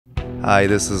Hi,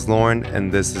 this is Loren,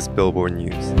 and this is Billboard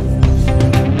News.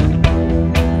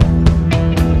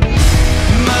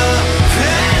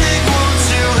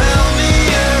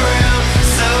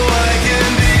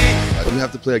 I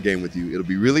have to play a game with you. It'll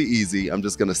be really easy. I'm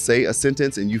just gonna say a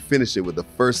sentence and you finish it with the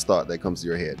first thought that comes to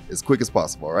your head as quick as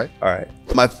possible, all right? All right.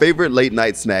 My favorite late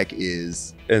night snack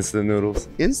is Instant noodles.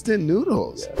 instant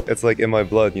noodles. Yeah. It's like in my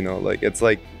blood, you know, like it's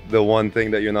like the one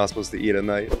thing that you're not supposed to eat at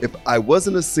night. If I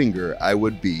wasn't a singer, I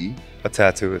would be. A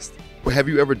tattooist. Have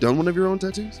you ever done one of your own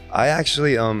tattoos? I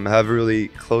actually have a really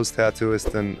close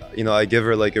tattooist, and you know, I give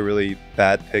her like a really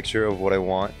bad picture of what I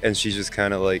want, and she just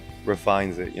kind of like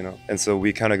refines it, you know. And so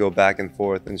we kind of go back and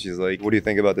forth, and she's like, what do you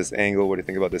think about this angle? What do you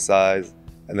think about this size?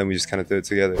 And then we just kind of do it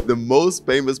together. The most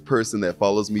famous person that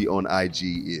follows me on IG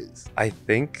is? I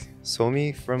think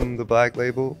Somi from the Black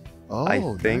Label. Oh, I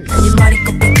think.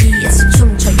 Nice.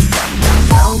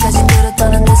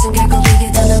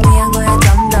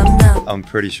 I'm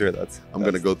pretty sure that's. I'm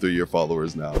gonna go through your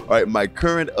followers now. All right, my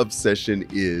current obsession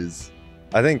is?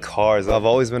 I think cars. I've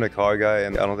always been a car guy,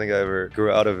 and I don't think I ever grew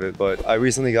out of it, but I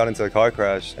recently got into a car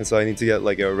crash, and so I need to get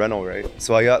like a rental, right?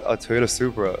 So I got a Toyota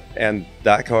Supra, and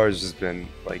that car has just been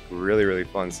like really, really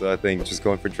fun. So I think just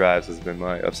going for drives has been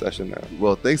my obsession now.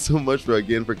 Well, thanks so much for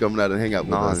coming out and hang out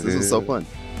with us. This was so fun.